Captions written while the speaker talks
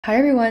Hi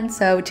everyone,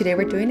 so today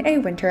we're doing a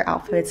winter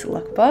outfits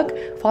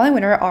lookbook. Fall and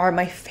winter are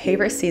my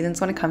favorite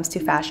seasons when it comes to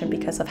fashion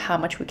because of how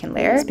much we can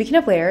layer. Speaking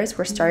of layers,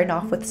 we're starting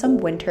off with some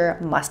winter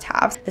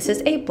must-haves. This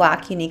is a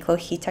black Uniqlo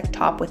Heattech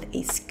top with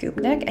a scoop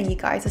neck, and you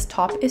guys, this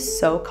top is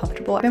so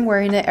comfortable. I've been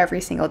wearing it every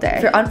single day.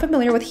 If you're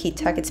unfamiliar with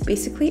Heattech, it's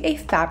basically a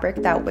fabric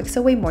that wicks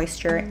away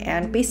moisture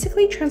and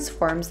basically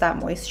transforms that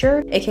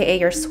moisture, aka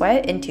your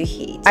sweat, into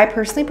heat. I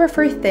personally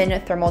prefer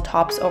thin thermal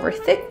tops over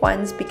thick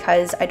ones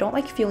because I don't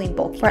like feeling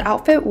bulky. For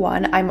outfit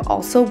one, I'm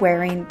also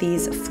wearing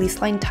these fleece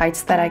lined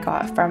tights that I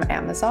got from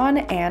Amazon,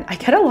 and I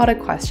get a lot of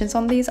questions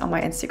on these on my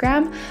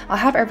Instagram. I'll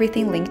have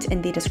everything linked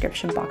in the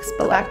description box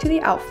below. Back to the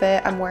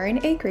outfit, I'm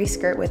wearing a gray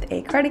skirt with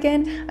a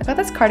cardigan. I got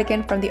this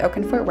cardigan from the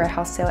Oakenfoot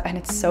warehouse sale and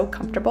it's so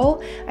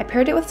comfortable. I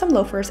paired it with some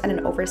loafers and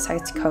an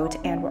oversized coat,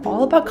 and we're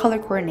all about color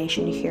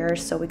coordination here,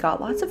 so we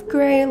got lots of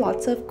gray,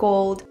 lots of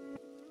gold.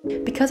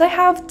 Because I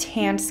have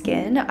tan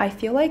skin, I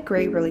feel like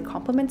gray really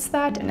complements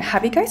that. And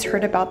have you guys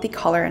heard about the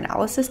color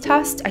analysis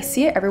test? I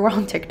see it everywhere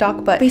on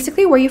TikTok, but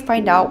basically where you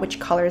find out which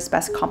colors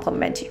best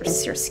complement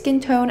your skin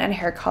tone and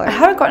hair color. I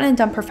haven't gotten it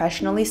done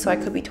professionally, so I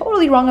could be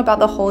totally wrong about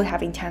the whole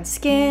having tan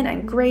skin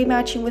and gray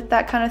matching with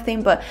that kind of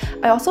thing, but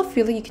I also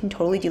feel like you can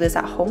totally do this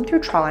at home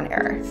through trial and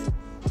error.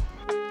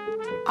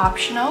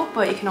 Optional,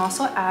 but you can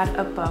also add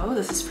a bow.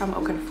 This is from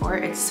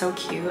Oakenfoot. It's so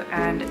cute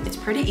and it's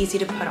pretty easy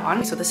to put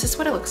on. So this is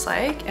what it looks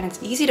like, and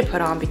it's easy to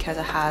put on because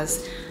it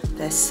has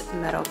this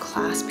metal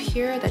clasp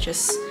here that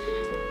just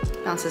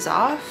bounces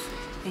off,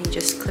 and you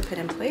just clip it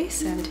in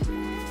place, and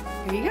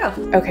there you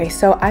go. Okay,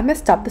 so I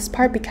messed up this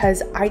part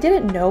because I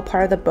didn't know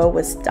part of the bow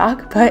was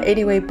stuck, but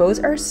anyway, bows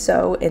are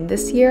so in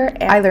this year,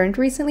 and I learned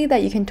recently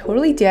that you can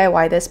totally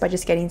DIY this by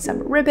just getting some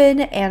ribbon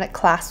and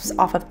clasps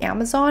off of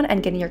Amazon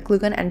and getting your glue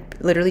gun and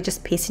literally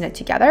just pasting it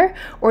together,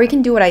 or you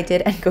can do what I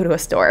did and go to a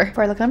store.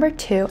 For look number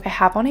 2, I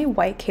have on a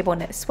white cable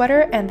knit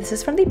sweater, and this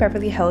is from the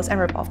Beverly Hills and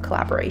Revolve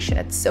collaboration.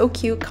 It's so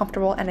cute,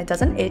 comfortable, and it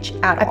doesn't itch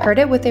at all. I paired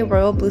it with a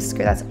royal blue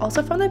skirt that's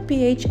also from the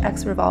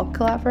BHX Revolve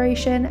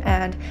collaboration,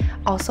 and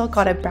also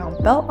got a brown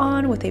belt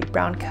on with a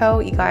brown coat.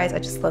 You guys, I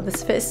just love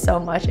this fit so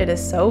much. It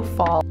is so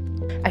fall.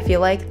 I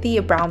feel like the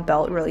brown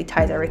belt really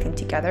ties everything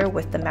together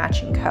with the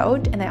matching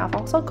coat, and I've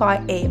also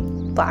got a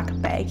black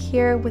bag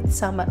here with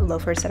some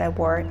loafers that I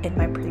wore in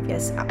my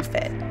previous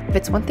outfit. If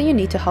it's one thing you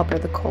need to help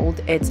with the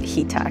cold, it's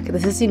Heattech.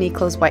 This is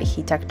Uniqlo's white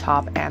Heattech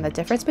top, and the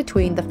difference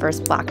between the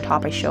first black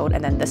top I showed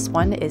and then this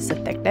one is the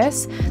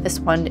thickness. This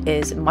one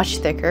is much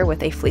thicker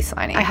with a fleece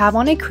lining. I have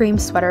on a cream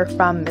sweater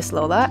from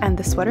Misslola, and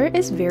the sweater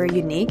is very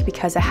unique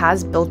because it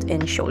has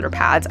built-in shoulder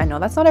pads. I know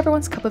that's not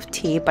everyone's cup of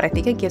tea, but I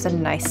think it gives a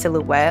nice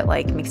silhouette,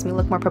 like makes me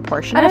look more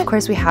proportionate. And of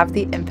course we have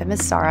the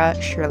infamous Zara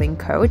shearling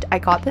coat. I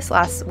got this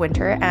last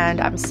winter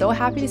and I'm so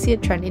happy to see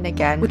it trending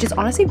again, which is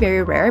honestly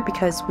very rare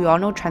because we all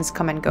know trends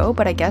come and go,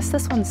 but I guess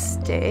this one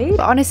stayed.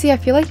 But honestly, I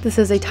feel like this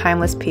is a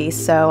timeless piece,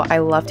 so I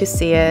love to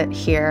see it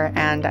here,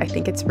 and I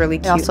think it's really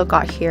cute. I also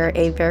got here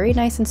a very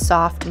nice and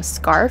soft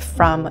scarf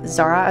from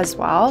Zara as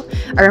well.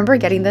 I remember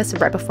getting this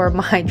right before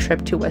my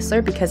trip to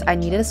Whistler because I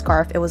needed a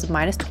scarf. It was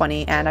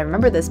 -20, and I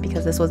remember this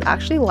because this was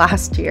actually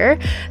last year,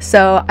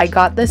 so I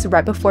got this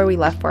right before we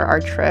left for our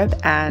trip,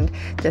 and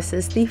this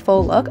is the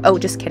full look. Oh,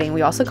 just kidding,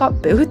 we also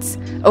got boots.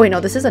 Oh wait,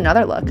 no, this is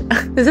another look.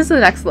 This is the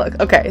next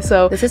look. Okay,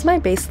 so this is my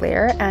base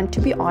layer, and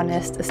to be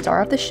honest, the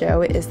star of the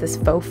show is this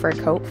faux fur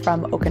coat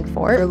from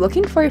Oakenfoot. If you're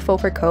looking for a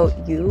faux fur coat,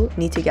 you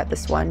need to get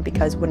this one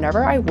because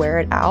whenever I wear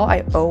it out,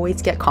 I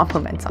always get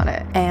compliments on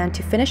it. And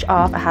to finish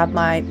off, I have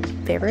my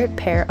favorite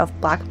pair of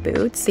black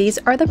boots. These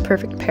are the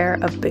perfect pair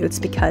of boots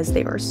because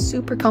they are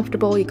super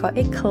comfortable. You got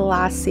a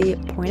classy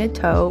pointed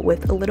toe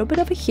with a little bit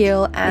of a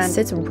heel, and it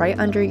sits right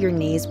under your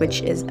knees,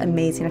 which is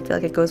amazing. I feel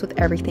like it goes with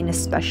everything,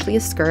 especially a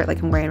skirt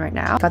like I'm wearing right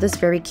now. Got this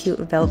very cute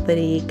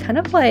velvety, kind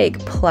of like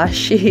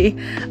plushy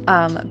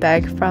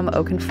bag from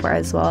Oakenfoot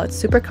as well. It's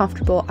super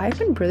comfortable. I've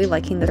been really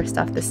liking their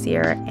stuff this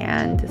year,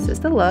 and this is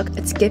the look.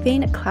 It's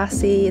giving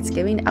classy, it's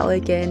giving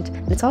elegant,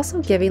 and it's also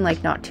giving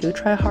like not too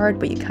try hard,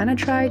 but you kind of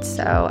tried.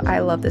 So I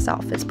love this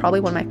outfit. It's probably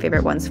one of my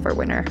favorite ones for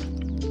winter.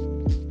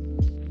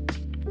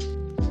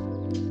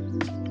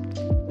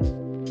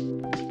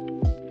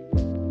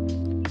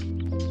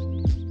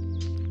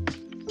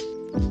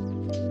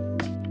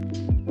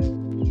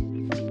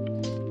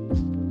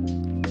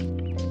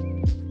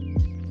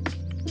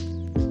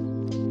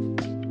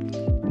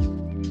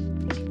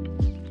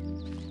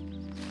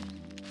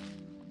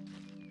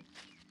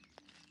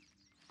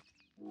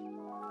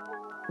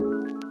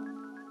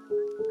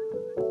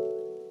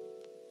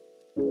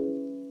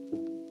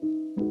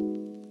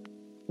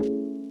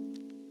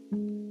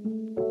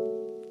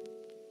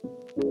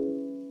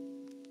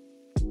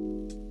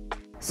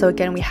 So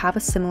again, we have a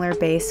similar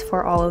base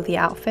for all of the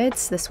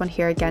outfits. This one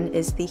here again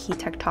is the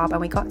Heattech top,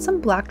 and we got some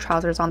black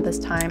trousers on this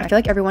time. I feel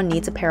like everyone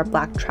needs a pair of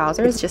black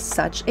trousers. It's just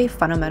such a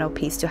fundamental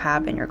piece to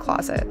have in your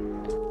closet.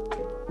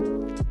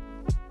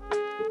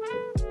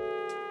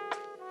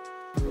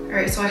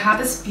 Alright, so I have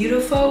this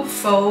beautiful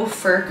faux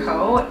fur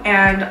coat,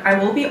 and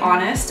I will be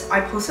honest, I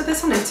posted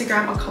this on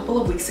Instagram a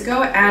couple of weeks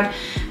ago, and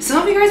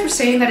some of you guys were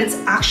saying that it's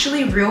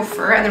actually real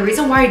fur, and the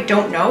reason why I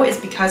don't know is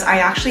because I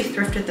actually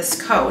thrifted this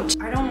coat.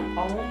 I don't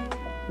own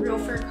real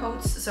fur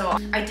coats, so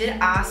I did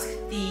ask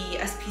the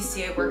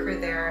SPCA worker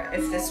there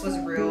if this was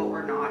real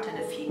or not and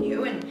if he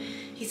knew, and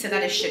he said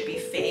that it should be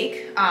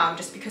fake,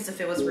 just because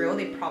if it was real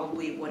they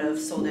probably would have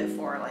sold it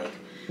for like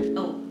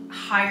a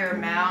higher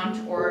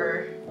amount,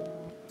 or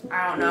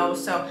I don't know.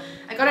 So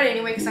I got it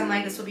anyway because I'm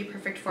like, this will be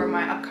perfect for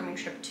my upcoming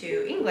trip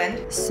to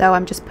England. So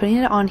I'm just putting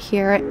it on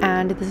here,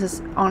 and this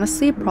is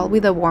honestly probably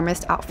the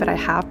warmest outfit I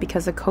have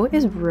because the coat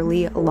is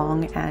really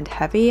long and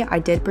heavy. I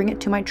did bring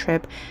it to my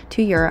trip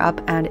to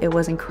Europe and it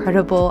was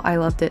incredible. I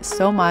loved it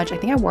so much. I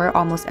think I wore it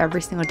almost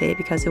every single day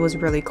because it was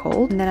really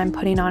cold. And then I'm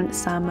putting on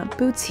some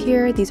boots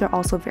here. These are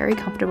also very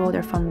comfortable.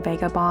 They're from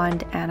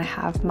Vagabond, and I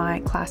have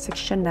my classic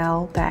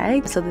Chanel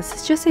bag. So this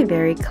is just a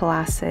very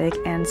classic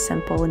and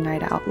simple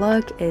night out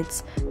look.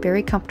 It's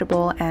very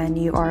comfortable and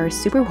you are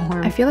super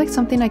warm. I feel like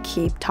something I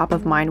keep top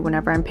of mind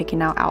whenever I'm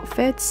picking out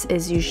outfits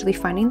is usually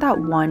finding that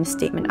one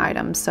statement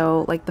item.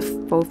 So like the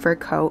faux fur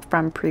coat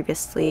from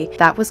previously,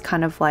 that was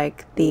kind of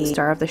like the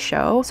star of the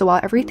show. So while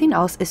everything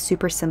else is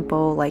super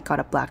simple, like got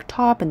a black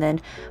top and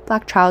then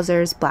black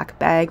trousers, black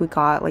bag, we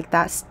got like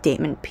that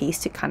statement piece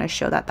to kind of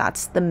show that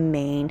that's the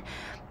main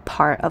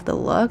part of the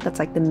look. That's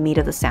like the meat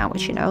of the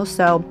sandwich, you know?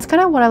 So it's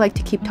kind of what I like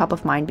to keep top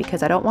of mind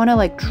because I don't want to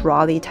like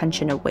draw the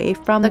attention away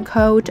from the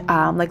coat.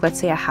 Like let's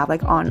say I have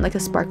like on like a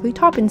sparkly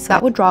top, and so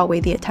that would draw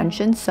away the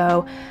attention.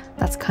 So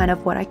that's kind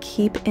of what I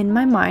keep in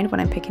my mind when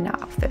I'm picking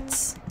out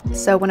outfits.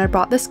 So when I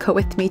brought this coat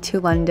with me to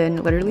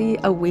London literally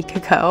a week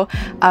ago,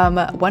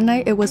 one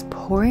night it was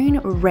pouring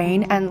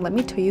rain, and let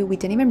me tell you, we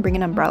didn't even bring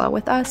an umbrella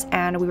with us,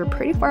 and we were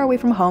pretty far away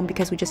from home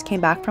because we just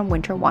came back from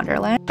Winter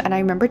Wonderland. And I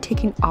remember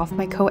taking off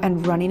my coat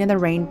and running in the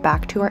rain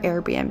back to our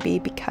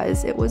Airbnb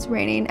because it was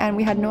raining and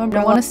we had no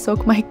umbrella. I don't want to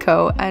soak my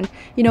coat, and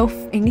you know,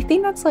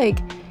 anything that's like,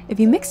 if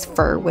you mix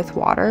fur with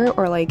water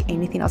or like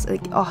anything else,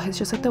 like, oh, it's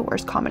just like the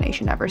worst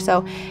combination ever.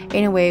 So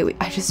anyway,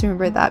 I just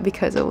remember that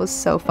because it was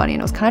so funny,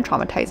 and it was kind of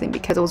traumatizing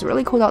because it was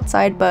really cold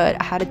outside, but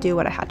I had to do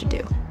what I had to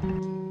do.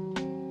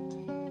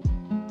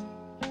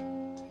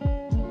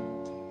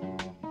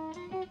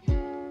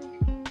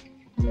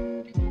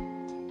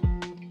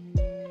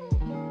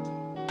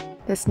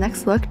 This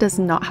next look does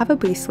not have a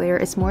base layer.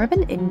 It's more of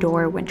an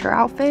indoor winter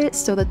outfit.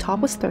 So the top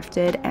was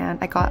thrifted, and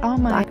I got all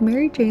my black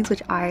Mary Janes,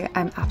 which I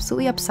am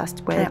absolutely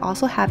obsessed with. And I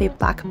also have a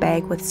black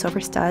bag with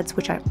silver studs,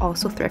 which I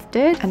also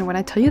thrifted. And when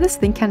I tell you this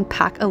thing can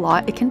pack a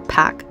lot, it can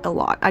pack a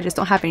lot. I just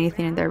don't have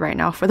anything in there right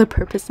now for the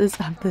purposes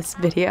of this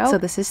video. So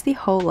this is the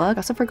whole look.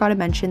 I also forgot to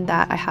mention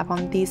that I have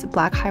on these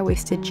black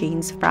high-waisted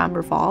jeans from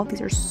Revolve.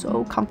 These are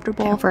so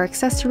comfortable. And for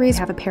accessories,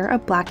 I have a pair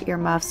of black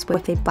earmuffs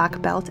with a black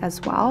belt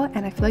as well.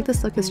 And I feel like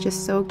this look is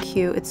just so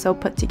cute. It's so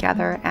put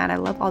together, and I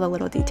love all the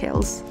little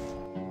details.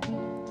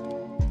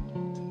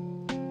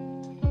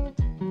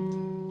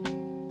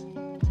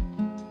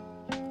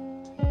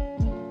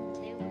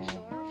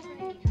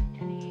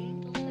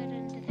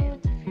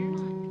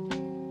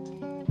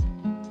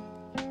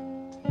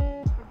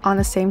 On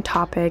the same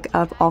topic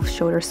of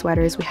off-shoulder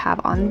sweaters, we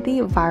have on the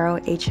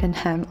viral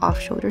H&M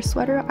off-shoulder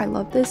sweater. I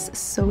love this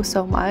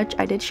so much.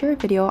 I did share a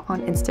video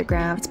on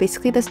Instagram. It's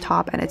basically this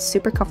top, and it's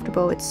super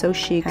comfortable. It's so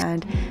chic,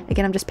 and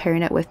again, I'm just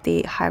pairing it with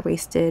the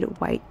high-waisted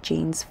white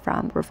jeans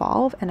from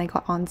Revolve, and I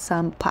got on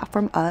some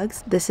platform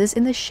Uggs. This is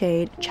in the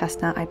shade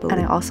Chestnut, I believe,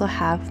 and I also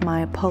have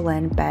my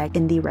pull-in bag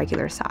in the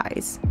regular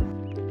size.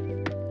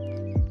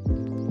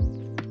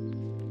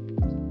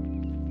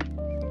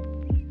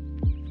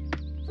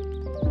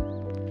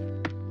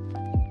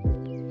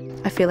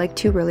 I feel like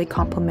to really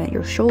complement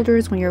your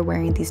shoulders when you're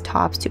wearing these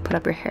tops, to put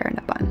up your hair in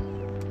a bun.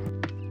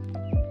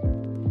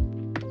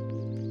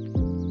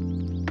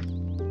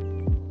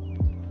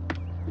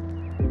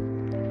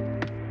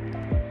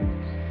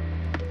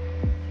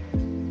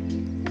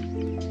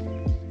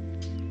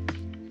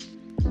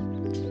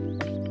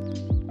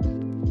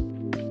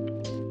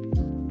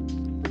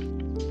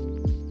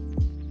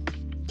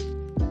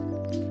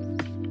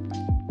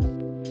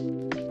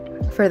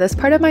 For this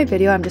part of my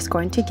video, I'm just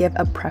going to give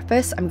a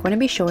preface. I'm going to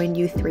be showing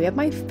you 3 of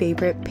my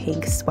favorite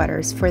pink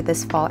sweaters for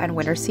this fall and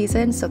winter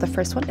season. So the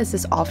first one is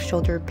this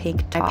off-shoulder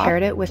pink top. I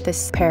paired it with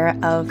this pair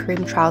of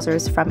cream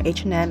trousers from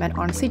H&M, and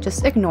honestly,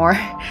 just ignore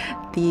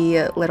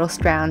the little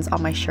strands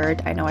on my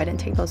shirt. I know I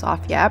didn't take those off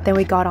yet. Then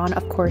we got on,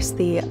 of course,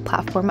 the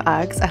platform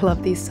Uggs. I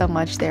love these so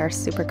much. They are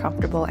super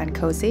comfortable and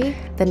cozy.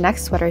 The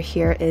next sweater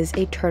here is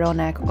a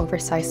turtleneck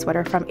oversized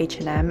sweater from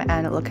H&M,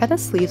 and look at the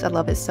sleeves. I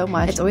love it so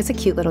much. It's always the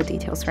cute little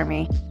details for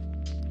me.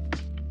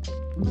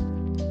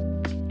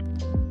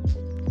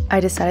 I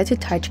decided to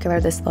tie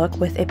together this look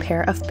with a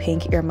pair of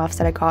pink earmuffs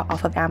that I got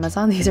off of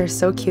Amazon. These are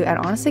so cute and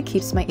honestly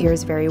keeps my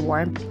ears very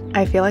warm.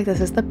 I feel like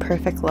this is the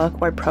perfect look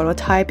or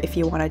prototype if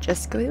you want to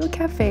just go to a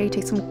cafe,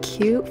 take some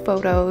cute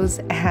photos,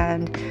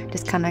 and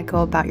just kind of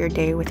go about your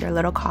day with your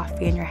little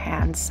coffee in your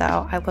hand.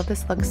 So I love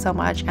this look so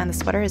much, and the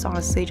sweater is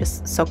honestly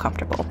just so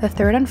comfortable. The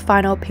third and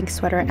final pink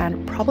sweater,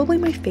 and probably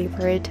my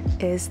favorite,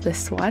 is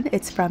this one.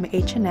 It's from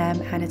H&M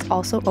and it's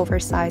also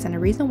oversized, and the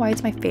reason why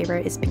it's my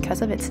favorite is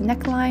because of its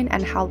neckline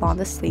and how long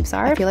the sleeves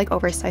are. I feel like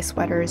oversized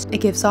sweaters,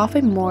 it gives off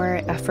a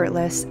more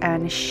effortless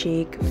and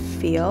chic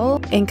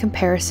feel in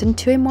comparison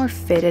to a more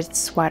fitted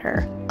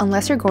sweater.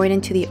 Unless you're going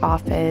into the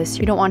office,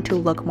 you don't want to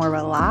look more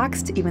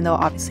relaxed, even though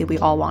obviously we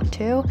all want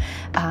to,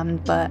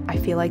 but I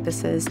feel like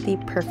this is the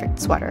perfect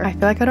sweater. I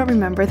feel like I don't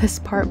remember this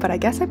part, but I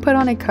guess I put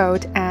on a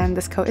coat, and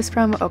this coat is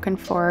from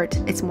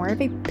Oakenfort. It's more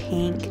of a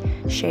pink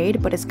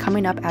shade, but it's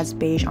coming up as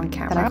beige on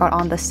camera. Then I got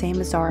on the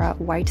same Zara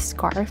white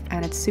scarf,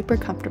 and it's super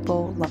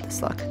comfortable. Love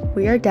this look.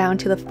 We are down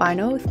to the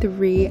final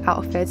 3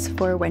 outfits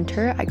for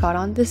winter. I got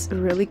on this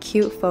really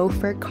cute faux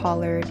fur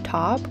collar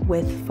top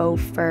with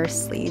faux fur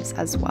sleeves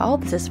as well.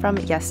 This is from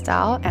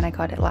Style, and I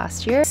got it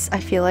last year. I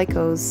feel like it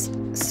goes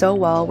so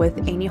well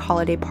with any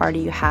holiday party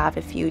you have.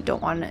 If you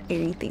don't want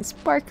anything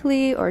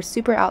sparkly or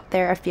super out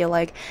there, I feel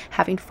like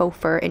having faux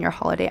fur in your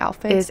holiday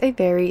outfit is a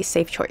very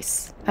safe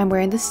choice. I'm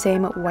wearing the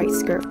same white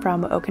skirt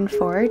from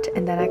Oakenfort,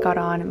 and then I got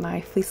on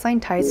my fleece line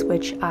tights,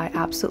 which I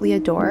absolutely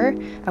adore.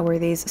 I wear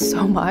these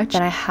so much.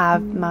 And I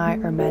have my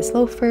Hermes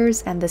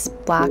Loafers and this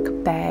black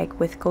bag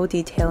with gold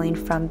detailing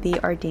from the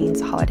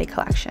Ardene's holiday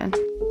collection.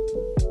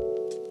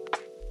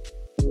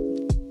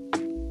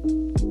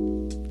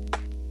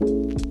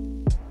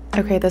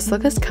 Okay, this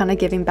look is kind of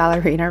giving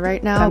ballerina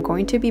right now. I'm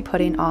going to be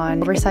putting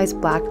on oversized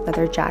black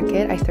leather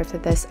jacket. I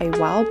thrifted this a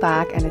while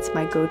back, and it's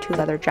my go-to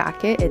leather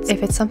jacket.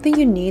 If it's something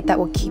you need that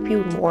will keep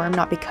you warm,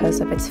 not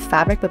because of its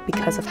fabric, but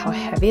because of how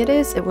heavy it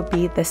is, it would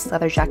be this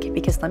leather jacket,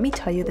 because let me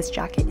tell you, this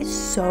jacket is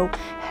so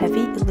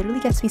heavy. It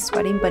literally gets me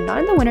sweating, but not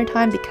in the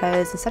wintertime,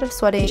 because instead of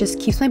sweating, it just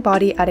keeps my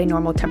body at a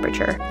normal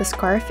temperature. The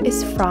scarf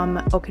is from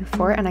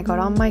Oakenfort, and I got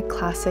on my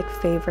classic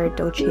favorite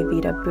Dolce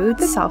Vita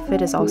boots. This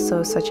outfit is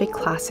also such a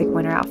classic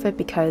winter outfit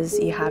because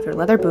you have your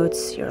leather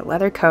boots, your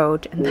leather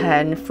coat, and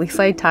then fleece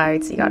line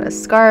tights, you got a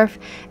scarf.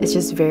 It's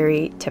just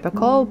very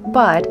typical,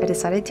 but I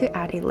decided to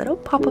add a little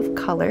pop of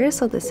color.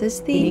 So this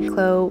is the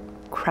Uniqlo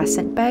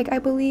crescent bag, I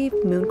believe,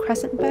 moon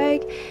crescent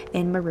bag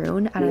in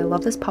maroon, and I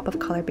love this pop of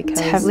color because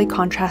it's heavily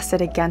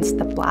contrasted against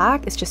the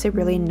black. It's just a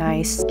really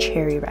nice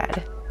cherry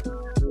red.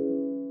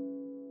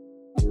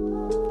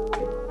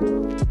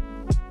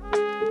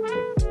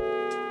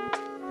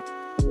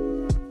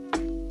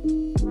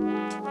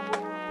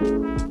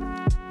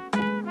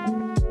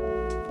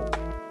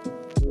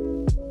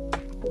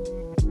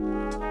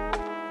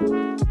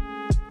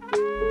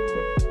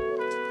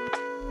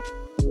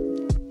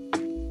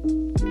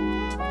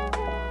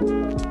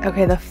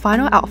 Okay, the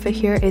final outfit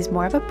here is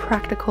more of a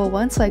practical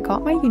one. So I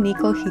got my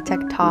Uniqlo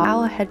Heattech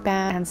top, a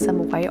headband, and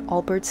some white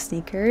Allbirds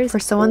sneakers. For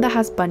someone that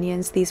has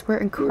bunions, these were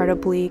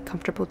incredibly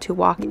comfortable to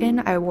walk in.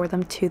 I wore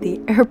them to the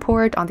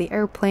airport, on the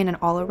airplane, and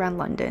all around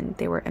London.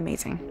 They were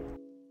amazing.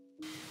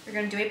 We're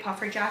gonna do a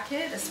puffer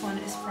jacket. This one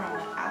is from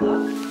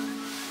Alok.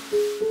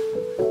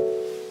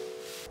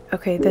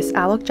 Okay, this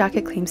Alok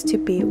jacket claims to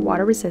be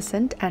water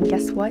resistant, and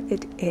guess what?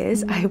 It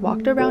is. I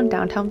walked around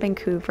downtown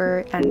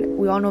Vancouver, and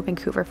we all know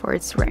Vancouver for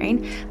its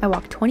rain. I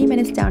walked 20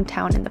 minutes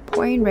downtown in the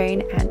pouring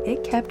rain, and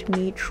it kept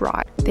me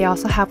dry. They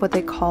also have what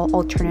they call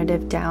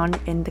alternative down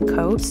in the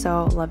coat,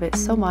 so love it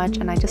so much.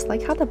 And I just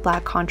like how the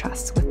black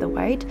contrasts with the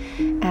white,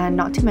 and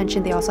not to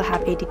mention they also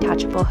have a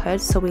detachable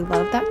hood, so we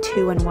love that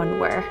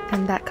 2-in-1 wear.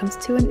 And that comes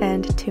to an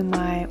end to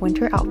my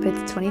winter outfits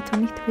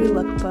 2023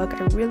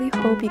 lookbook. I really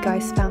hope you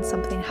guys found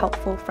something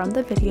helpful from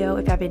the video.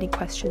 If you have any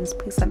questions,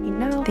 please let me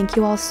know. Thank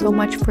you all so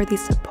much for the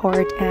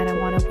support, and I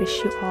want to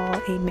wish you all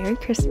a Merry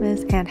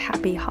Christmas and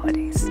Happy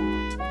Holidays.